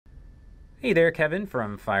Hey there, Kevin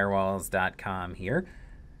from Firewalls.com here.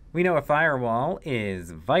 We know a firewall is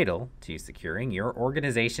vital to securing your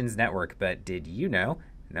organization's network, but did you know,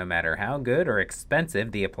 no matter how good or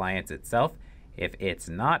expensive the appliance itself, if it's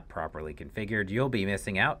not properly configured, you'll be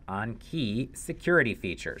missing out on key security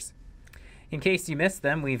features. In case you missed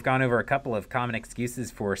them, we've gone over a couple of common excuses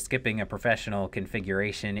for skipping a professional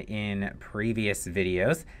configuration in previous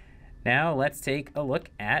videos. Now let's take a look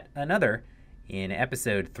at another in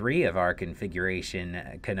episode 3 of our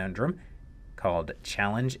Configuration Conundrum called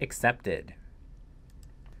Challenge Accepted.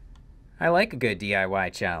 I like a good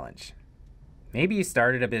DIY challenge. Maybe you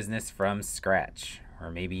started a business from scratch,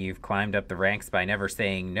 or maybe you've climbed up the ranks by never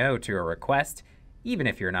saying no to a request, even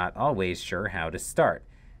if you're not always sure how to start.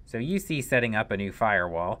 So you see setting up a new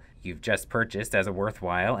firewall you've just purchased as a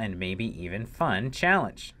worthwhile and maybe even fun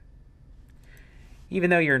challenge. Even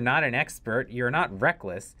though you're not an expert, you're not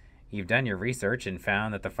reckless. You've done your research and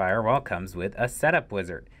found that the firewall comes with a setup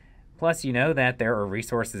wizard. Plus, you know that there are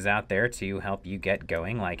resources out there to help you get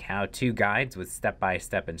going, like how-to guides with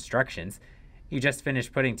step-by-step instructions. You just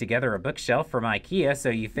finished putting together a bookshelf from IKEA, so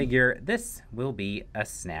you figure this will be a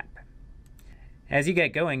snap. As you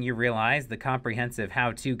get going, you realize the comprehensive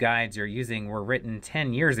how-to guides you're using were written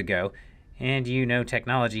 10 years ago, and you know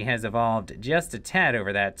technology has evolved just a tad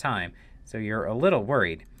over that time, so you're a little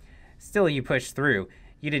worried. Still, you push through.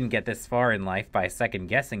 You didn't get this far in life by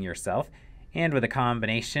second-guessing yourself, and with a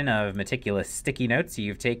combination of meticulous sticky notes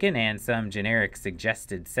you've taken and some generic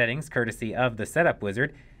suggested settings courtesy of the setup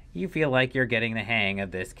wizard, you feel like you're getting the hang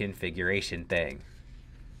of this configuration thing.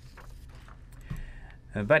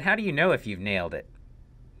 But how do you know if you've nailed it?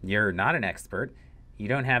 You're not an expert. You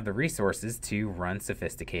don't have the resources to run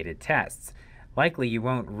sophisticated tests. Likely you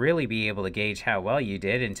won't really be able to gauge how well you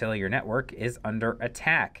did until your network is under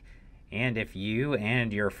attack. And if you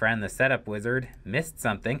and your friend the setup wizard missed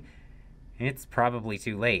something, it's probably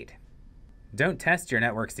too late. Don't test your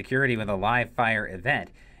network security with a live fire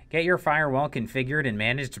event. Get your firewall configured and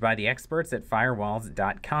managed by the experts at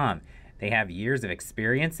Firewalls.com. They have years of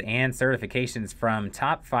experience and certifications from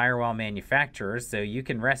top firewall manufacturers, so you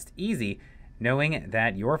can rest easy knowing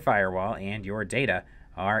that your firewall and your data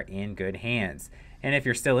are in good hands. And if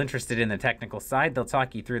you're still interested in the technical side, they'll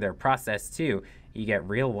talk you through their process too. You get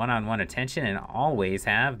real one-on-one attention and always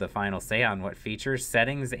have the final say on what features,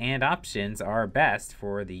 settings, and options are best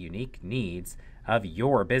for the unique needs of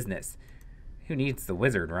your business. Who needs the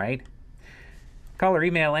wizard, right? Call or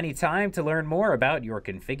email anytime to learn more about your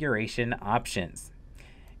configuration options.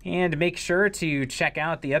 And make sure to check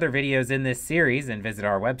out the other videos in this series and visit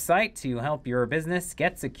our website to help your business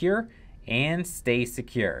get secure and stay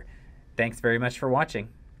secure. Thanks very much for watching.